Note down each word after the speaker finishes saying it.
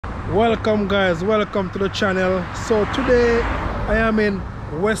Welcome guys, welcome to the channel. So today I am in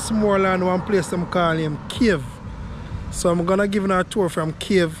Westmoreland, one place I'm calling Cave. So I'm gonna give you a tour from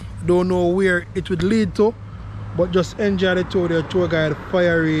Cave. Don't know where it would lead to, but just enjoy the tour. The tour guide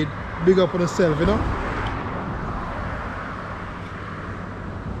Fire Reid. Big up on yourself, you know.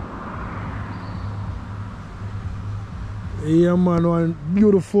 Yeah man, one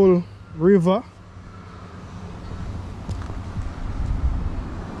beautiful river.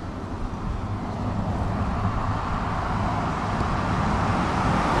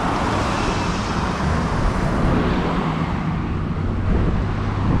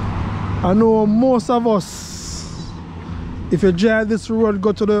 I know most of us, if you drive this road,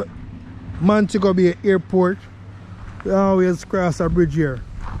 go to the Montego Bay airport, we always cross a bridge here.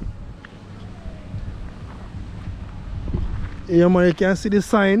 Yeah man, you can see the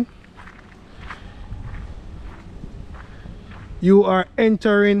sign. You are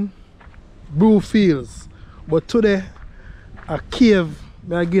entering Brew Fields. But today, a cave,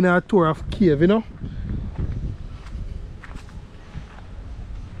 I'm giving a tour of cave, you know.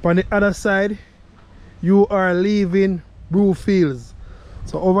 On the other side, you are leaving Brew Fields.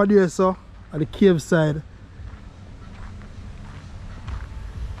 So over there, so at the cave side.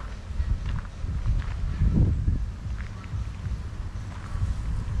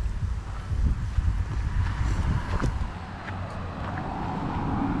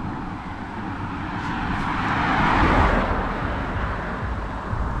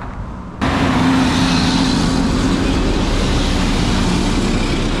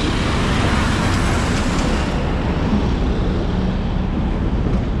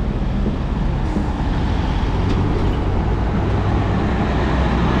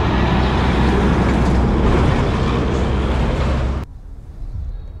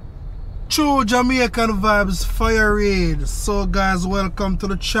 True Jamaican Vibes, Fire Reid. So guys, welcome to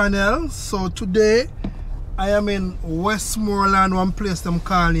the channel. So today I am in Westmoreland, one place I'm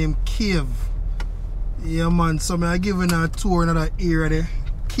calling Cave. Yeah man, so I'm giving a tour another area there,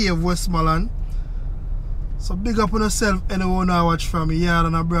 Cave, Westmoreland. So big up on yourself, anyone who watch from yard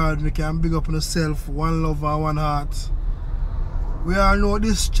and abroad, you can big up on yourself, one love and one heart. We all know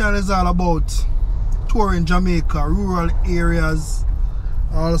this channel is all about touring Jamaica, rural areas,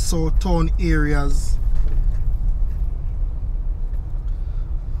 also town areas.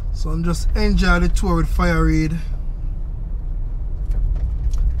 So I'm just enjoy the tour with Fire Reid.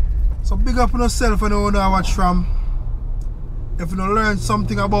 So big up on yourself and you know watch from. If you don't learn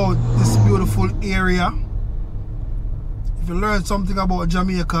something about this beautiful area, if you learn something about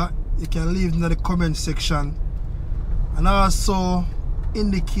Jamaica, you can leave in the comment section and also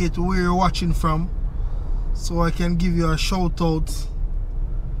indicate where you're watching from so I can give you a shout out.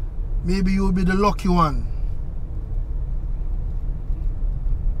 Maybe you'll be the lucky one.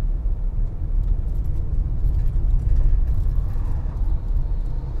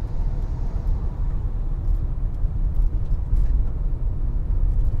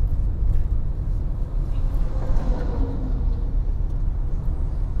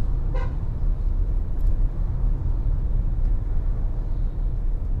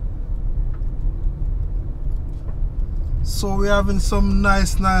 So we're having some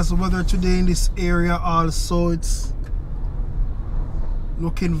nice weather today in this area also. It's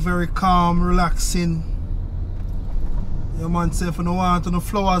looking very calm, relaxing. Yeah man, say if you don't want on a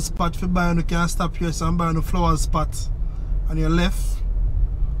flower spot for buying, you can stop here so I'm buying a flower spot on your left.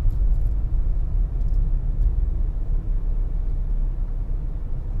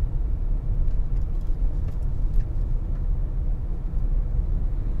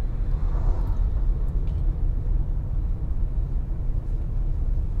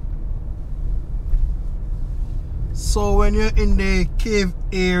 So when you're in the cave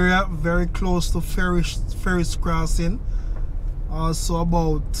area, very close to Ferris crossing, also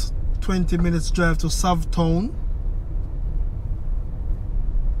about 20 minutes drive to Savtown.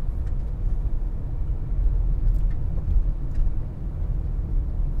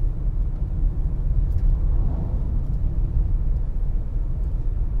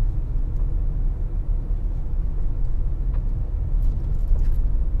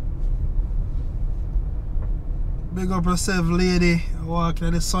 Big up yourself, lady, walking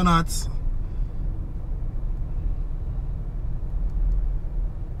at the sun hat.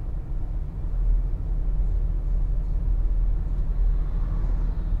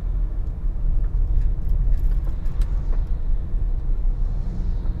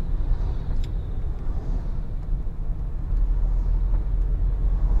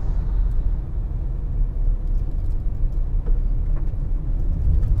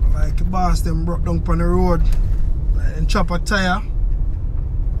 Like the boss them broke down on the road and chop a tire.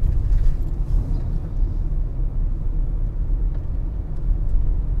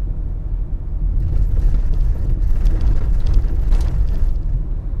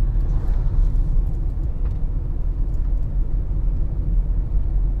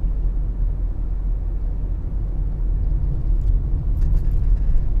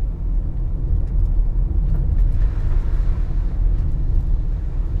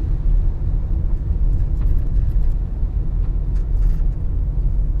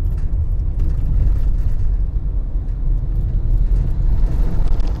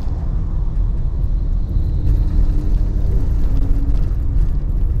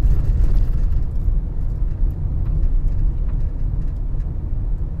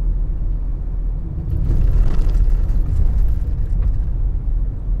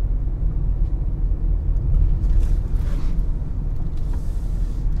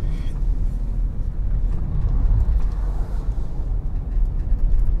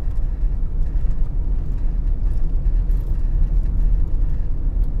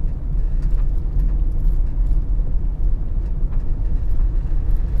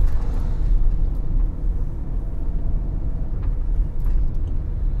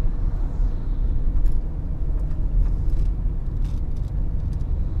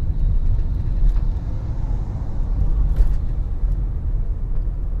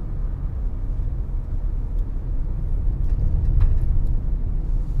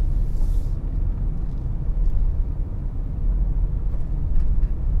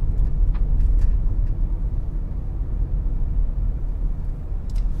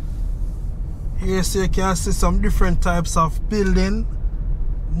 Here so you can see some different types of building.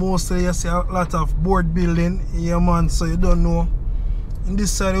 Mostly you see a lot of board building. Yeah man, so you don't know. In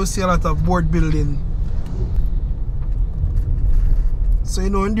this side you see a lot of board building. So you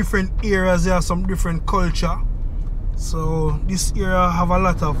know in different areas there are some different culture. So this area have a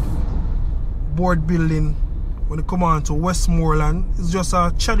lot of board building. When you come on to Westmoreland, it's just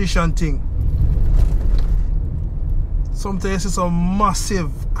a tradition thing. Sometimes you see some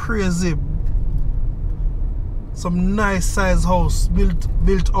massive, crazy, some nice size house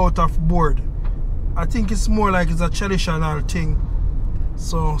built out of board. I think it's more like it's a traditional thing.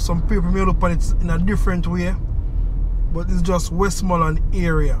 So some people may look at it in a different way, but it's just Westmoreland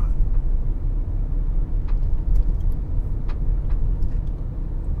area.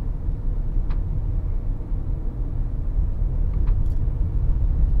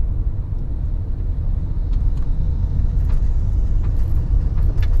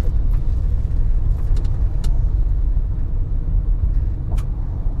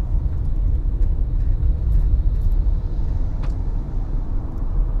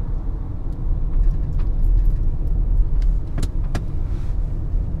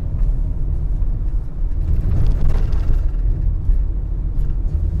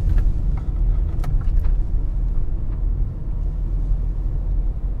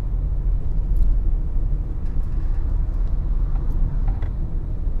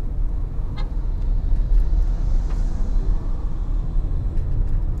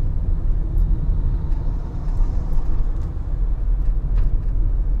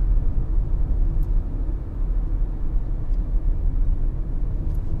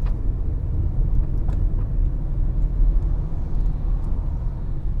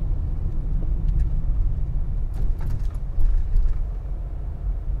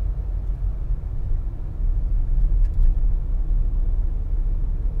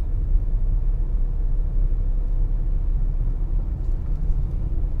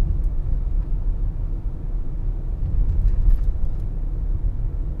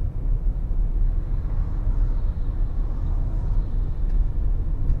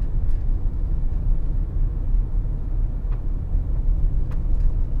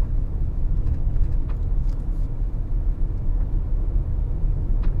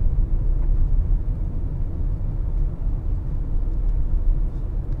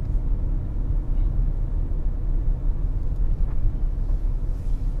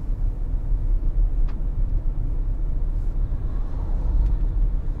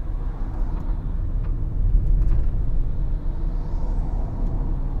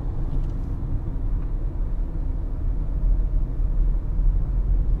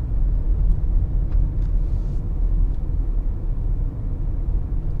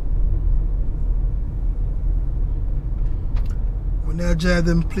 When I drive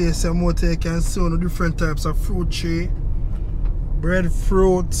them place, I'm out there, you can see on the different types of fruit tree,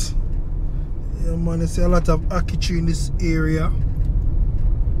 breadfruit. Yeah man, you see a lot of ackee tree in this area.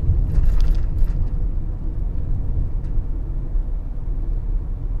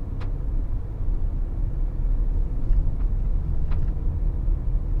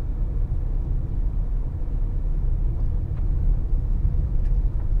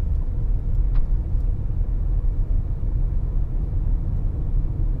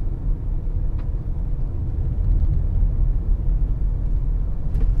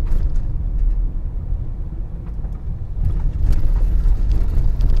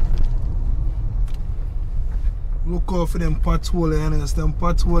 Look out for them potholes, you know, them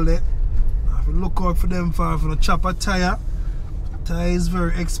potholes there. If you look out for them for a chop a tire. Tire is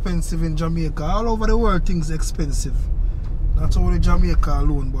very expensive in Jamaica. All over the world things expensive. Not only Jamaica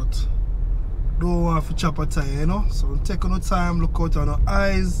alone, but don't want to chop a tire, you know. So take your time, look out on your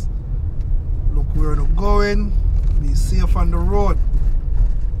eyes, look where you're going, be safe on the road.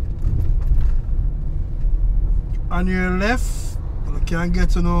 On your left, you can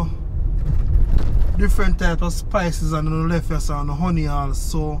get to know different types of spices, and on the left you see on the honey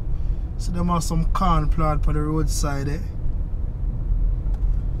also. So them have some corn plant for the roadside there.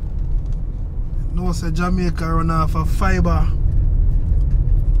 You know, say Jamaica run off a fiber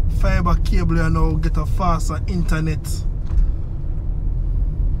cable, you know, get a faster internet.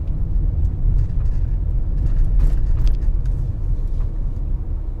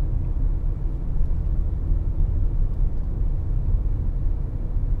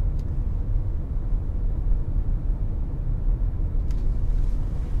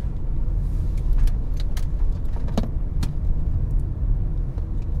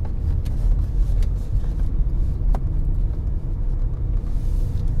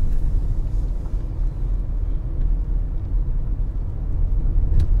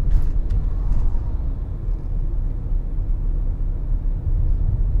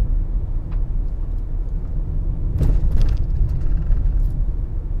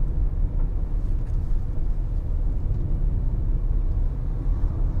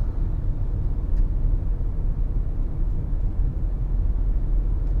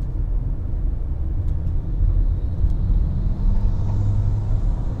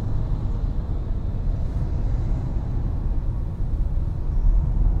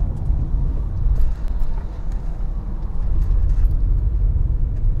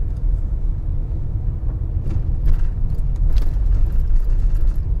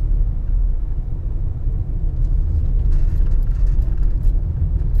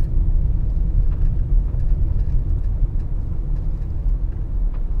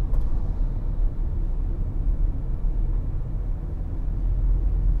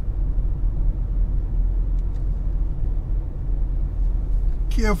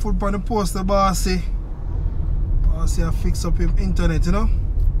 careful on the post the bossy. Bossy I fix up him internet, you know.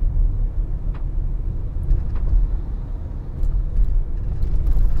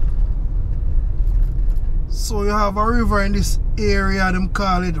 So you have a river in this area, them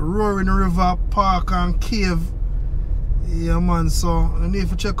call it Roaring River, Park and Cave. Yeah man, so you need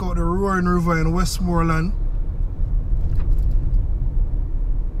to check out the Roaring River in Westmoreland.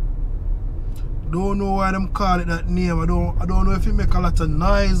 Don't know why them call it that name. I don't know if it make a lot of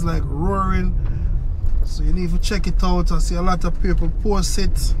noise like roaring. So you need to check it out. I see a lot of people post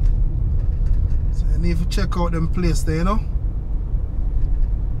it. So you need to check out them place there, you know.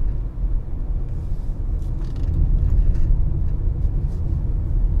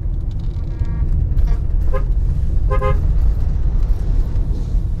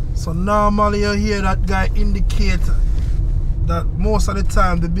 So normally you hear that guy indicate that most of the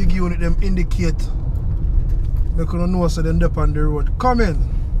time the big unit them indicate. They couldn't know so them up on the road. Come in.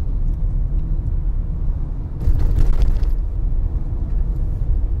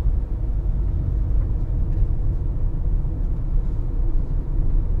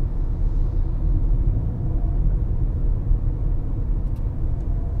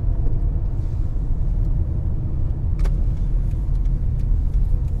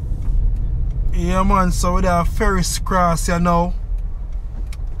 Yeah man, so we have ferries cross here now.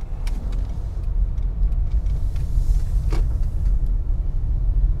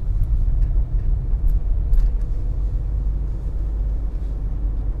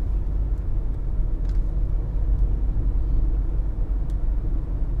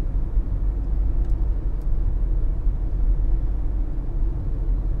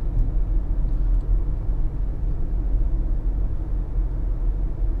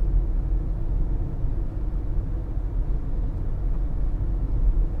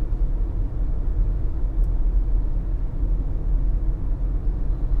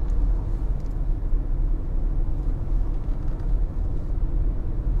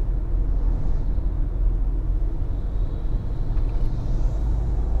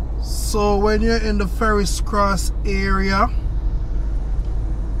 So when you're in the Ferris Cross area,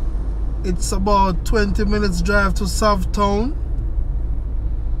 it's about 20 minutes drive to Southtown.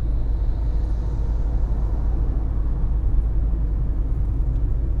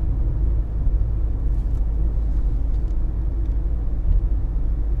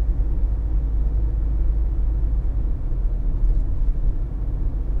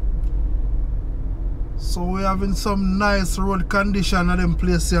 So we're having some nice road condition at them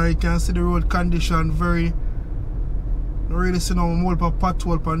place here. You can see the road condition very, not really see no more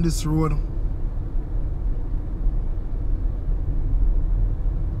pothole on this road.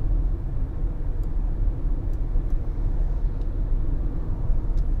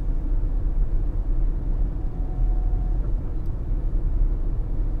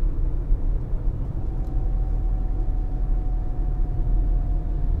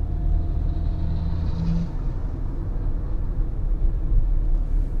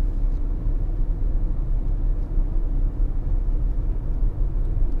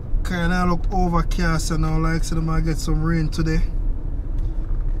 Kinda look overcast and now, like so they might get some rain today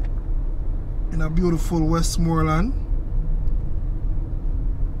in a beautiful Westmoreland.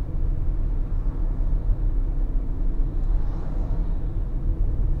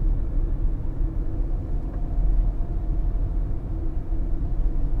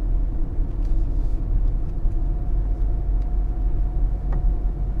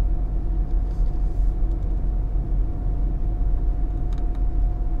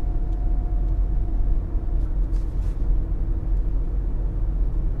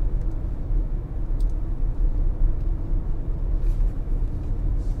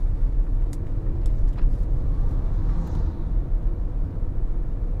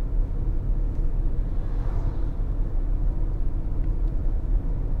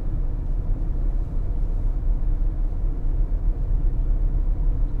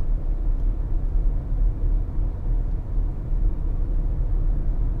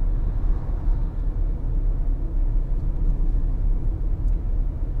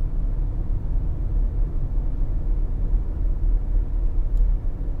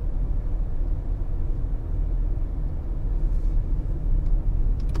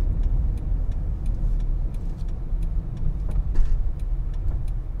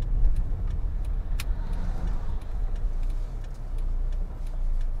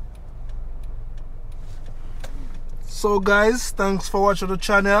 So guys, thanks for watching the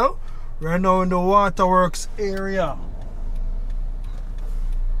channel. Right now in the waterworks area.